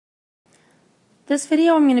This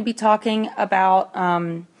video I'm going to be talking about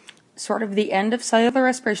sort of the end of cellular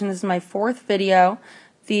respiration. This is my fourth video.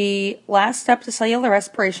 The last step to cellular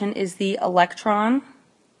respiration is the electron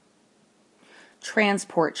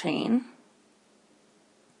transport chain.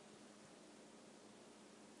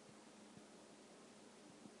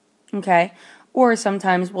 Okay, or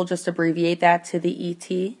sometimes we'll just abbreviate that to the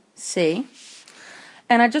ETC.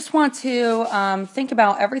 And I just want to think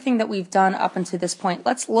about everything that we've done up until this point.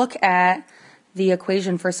 Let's look at the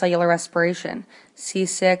equation for cellular respiration.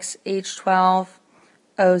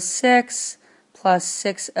 C6H12O6 plus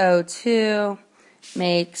 6O2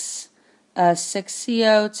 makes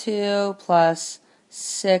 6CO2 plus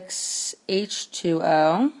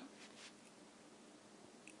 6H2O.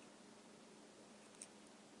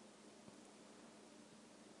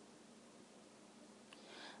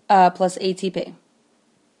 Plus ATP.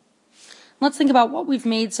 Let's think about what we've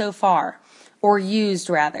made so far, or used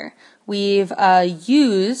rather. We've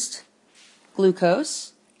used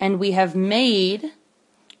glucose, and we have made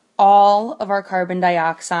all of our carbon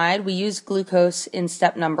dioxide. We used glucose in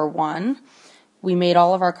step number 1. We made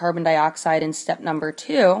all of our carbon dioxide in step number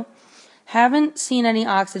 2. Haven't seen any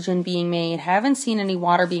oxygen being made, haven't seen any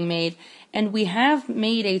water being made, and we have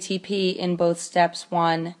made ATP in both steps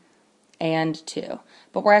 1 and 2.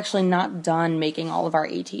 But we're actually not done making all of our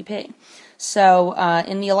ATP. So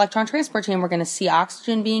in the electron transport chain, we're going to see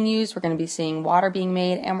oxygen being used, we're going to be seeing water being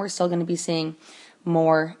made, and we're still going to be seeing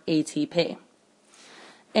more ATP.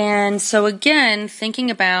 And so again, thinking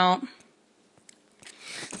about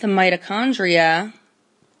the mitochondria,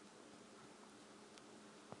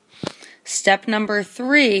 step number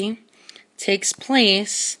 3 takes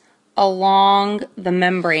place along the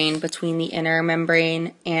membrane between the inner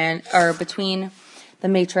membrane between the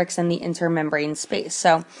matrix and the intermembrane space.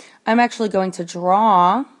 So I'm actually going to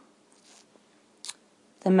draw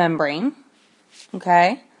the membrane,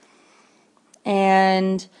 okay?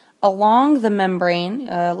 And along the membrane,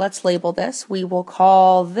 let's label this. We will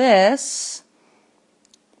call this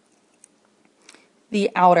the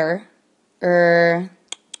outer, we'll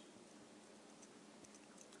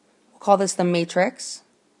call this the matrix,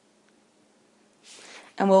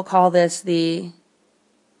 and we'll call this the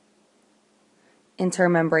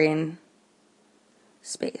intermembrane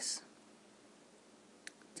space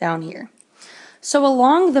down here. So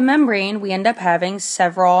along the membrane, we end up having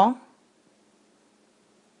several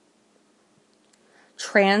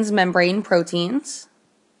transmembrane proteins.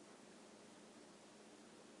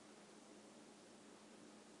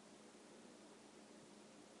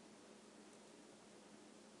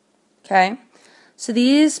 Okay, so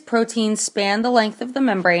these proteins span the length of the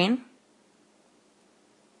membrane,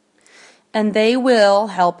 and they will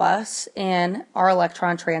help us in our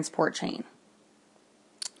electron transport chain.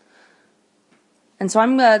 And so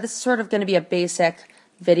this is sort of going to be a basic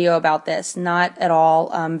video about this, not at all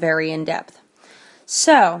very in-depth.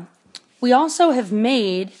 So we also have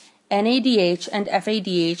made NADH and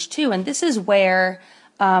FADH2, and this is where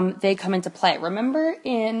they come into play. Remember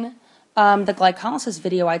in the glycolysis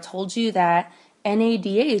video, I told you that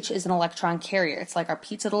NADH is an electron carrier. It's like our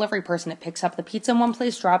pizza delivery person. It picks up the pizza in one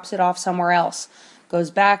place, drops it off somewhere else, goes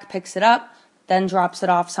back, picks it up, then drops it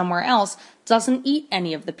off somewhere else, doesn't eat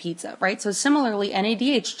any of the pizza, right? So similarly,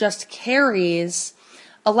 NADH just carries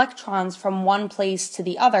electrons from one place to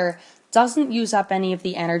the other, doesn't use up any of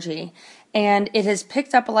the energy. And it has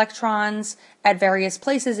picked up electrons at various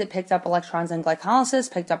places. It picked up electrons in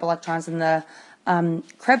glycolysis, picked up electrons in the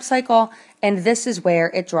Krebs cycle, and this is where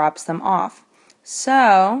it drops them off.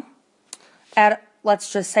 So,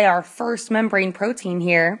 let's just say our first membrane protein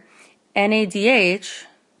here, NADH,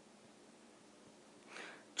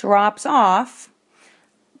 drops off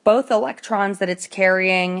both electrons that it's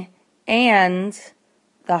carrying and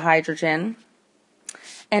the hydrogen,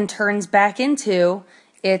 and turns back into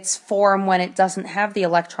its form when it doesn't have the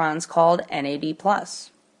electrons, called NAD+.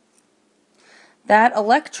 That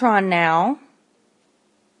electron now,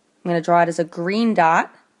 I'm going to draw it as a green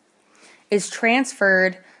dot, is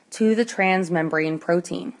transferred to the transmembrane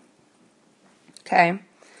protein. Okay.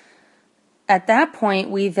 At that point,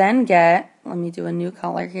 we then get, let me do a new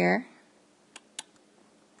color here,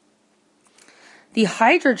 the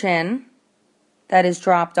hydrogen that is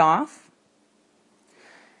dropped off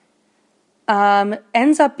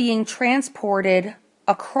ends up being transported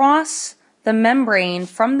across the membrane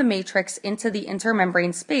from the matrix into the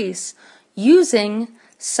intermembrane space using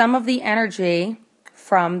some of the energy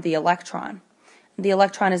from the electron. The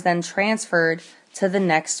electron is then transferred to the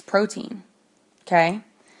next protein. Okay?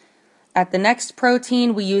 At the next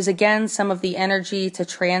protein, we use again some of the energy to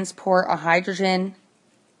transport a hydrogen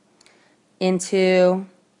into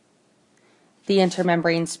the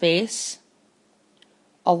intermembrane space.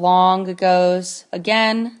 Along it goes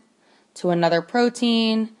again to another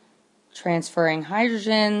protein, transferring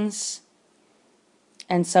hydrogens,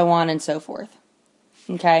 and so on and so forth.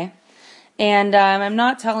 Okay? And I'm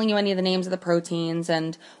not telling you any of the names of the proteins,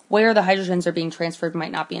 and where the hydrogens are being transferred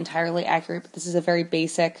might not be entirely accurate, but this is a very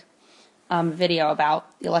basic video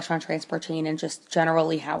about the electron transport chain and just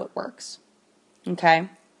generally how it works. Okay?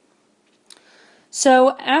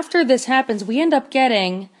 So after this happens, we end up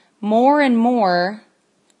getting more and more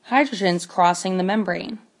hydrogens crossing the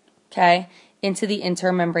membrane, okay, into the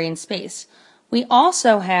intermembrane space. We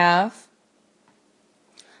also have,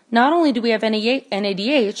 not only do we have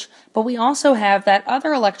NADH, but we also have that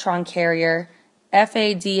other electron carrier,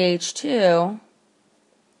 FADH2,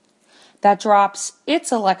 that drops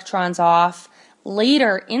its electrons off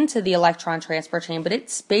later into the electron transport chain, but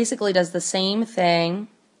it basically does the same thing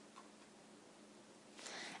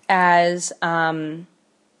as NADH.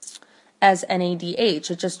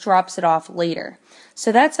 It just drops it off later.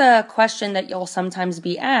 So that's a question that you'll sometimes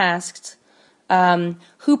be asked,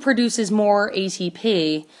 who produces more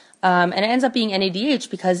ATP? And it ends up being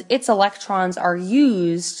NADH because its electrons are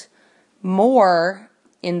used more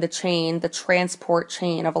in the chain, the transport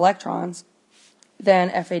chain of electrons, than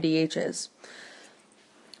FADH is.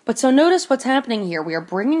 But so notice what's happening here. We are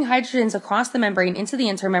bringing hydrogens across the membrane into the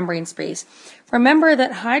intermembrane space. Remember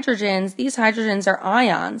that these hydrogens are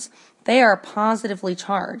ions. They are positively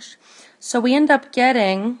charged. So we end up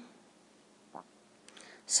getting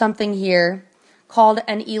something here called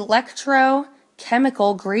an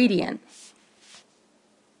electrochemical gradient.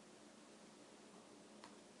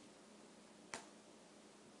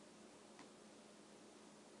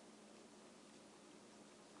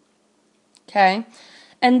 Okay?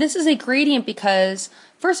 And this is a gradient because,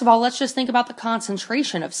 first of all, let's just think about the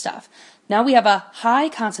concentration of stuff. Now we have a high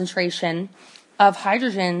concentration of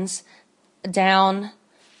hydrogens down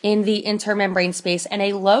in the intermembrane space and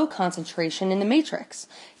a low concentration in the matrix.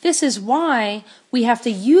 This is why we have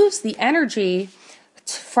to use the energy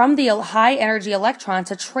from the high energy electron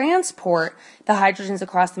to transport the hydrogens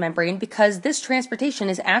across the membrane, because this transportation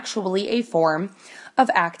is actually a form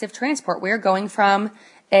of active transport. We are going from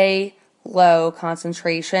a low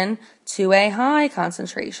concentration to a high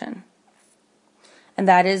concentration, and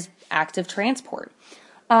that is active transport.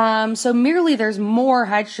 So merely there's more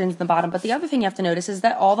hydrogens in the bottom, but the other thing you have to notice is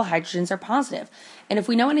that all the hydrogens are positive. And if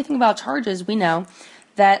we know anything about charges, we know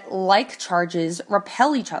that like charges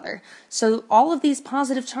repel each other. So all of these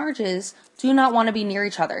positive charges do not want to be near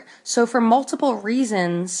each other. So for multiple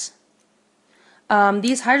reasons,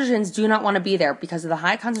 these hydrogens do not want to be there because of the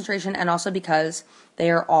high concentration and also because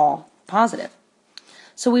they are all positive.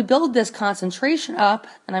 So we build this concentration up,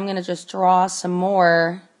 and I'm going to just draw some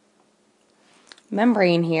more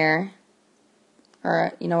membrane here.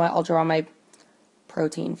 Or, you know what, I'll draw my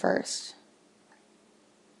protein first.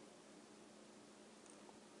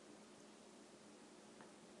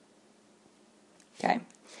 Okay.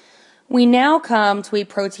 We now come to a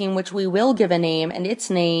protein which we will give a name, and its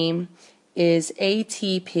name is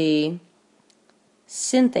ATP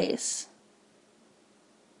synthase.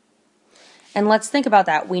 And let's think about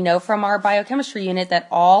that. We know from our biochemistry unit that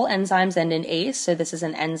all enzymes end in ase, so this is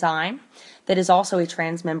an enzyme that is also a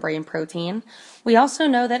transmembrane protein. We also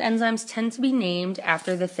know that enzymes tend to be named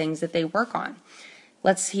after the things that they work on.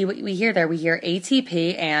 Let's see what we hear there. We hear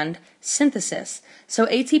ATP and synthesis. So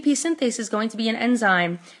ATP synthase is going to be an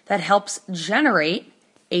enzyme that helps generate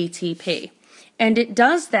ATP. And it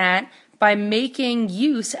does that by making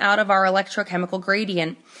use out of our electrochemical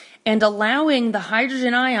gradient and allowing the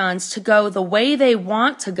hydrogen ions to go the way they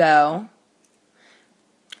want to go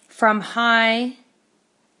from high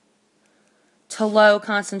to low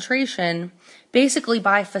concentration, basically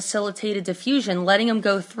by facilitated diffusion, letting them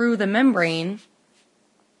go through the membrane.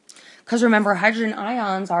 Because remember, hydrogen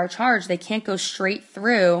ions are charged. They can't go straight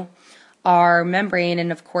through our membrane.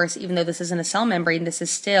 And of course, even though this isn't a cell membrane, this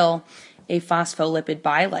is still a phospholipid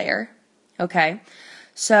bilayer. Okay?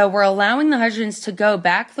 So we're allowing the hydrogens to go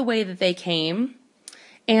back the way that they came.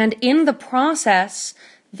 And in the process,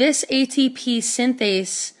 this ATP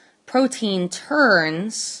synthase protein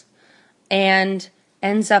turns and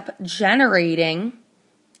ends up generating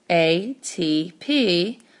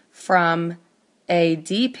ATP from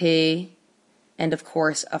ADP and, of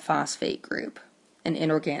course, a phosphate group, an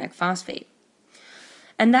inorganic phosphate.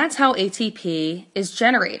 And that's how ATP is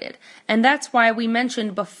generated. And that's why we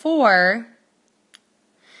mentioned before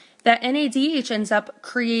that NADH ends up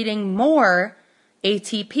creating more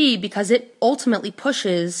ATP because it ultimately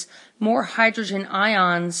pushes more hydrogen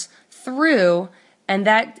ions through, and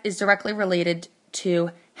that is directly related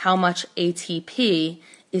to how much ATP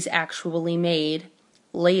is actually made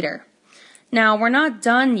later. Now, we're not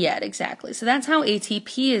done yet exactly. So that's how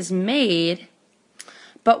ATP is made,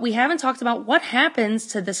 but we haven't talked about what happens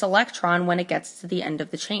to this electron when it gets to the end of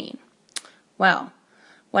the chain. Well,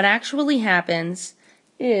 what actually happens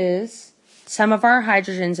is some of our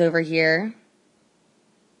hydrogens over here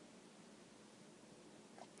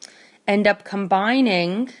end up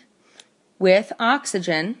combining with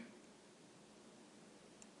oxygen,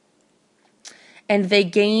 and they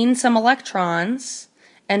gain some electrons,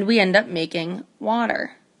 and we end up making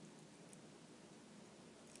water.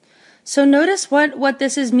 So notice what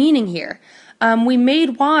this is meaning here. We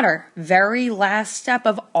made water, very last step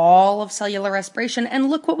of all of cellular respiration, and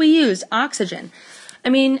look what we used, oxygen. I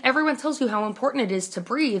mean, everyone tells you how important it is to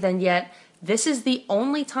breathe, and yet this is the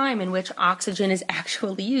only time in which oxygen is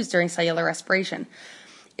actually used during cellular respiration.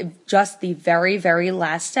 Just the very, very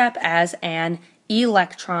last step as an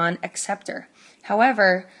electron acceptor.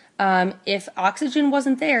 However, if oxygen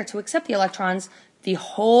wasn't there to accept the electrons, the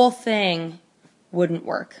whole thing wouldn't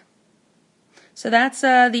work. So that's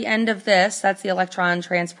the end of this. That's the electron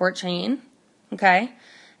transport chain. Okay?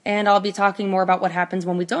 And I'll be talking more about what happens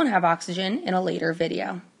when we don't have oxygen in a later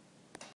video.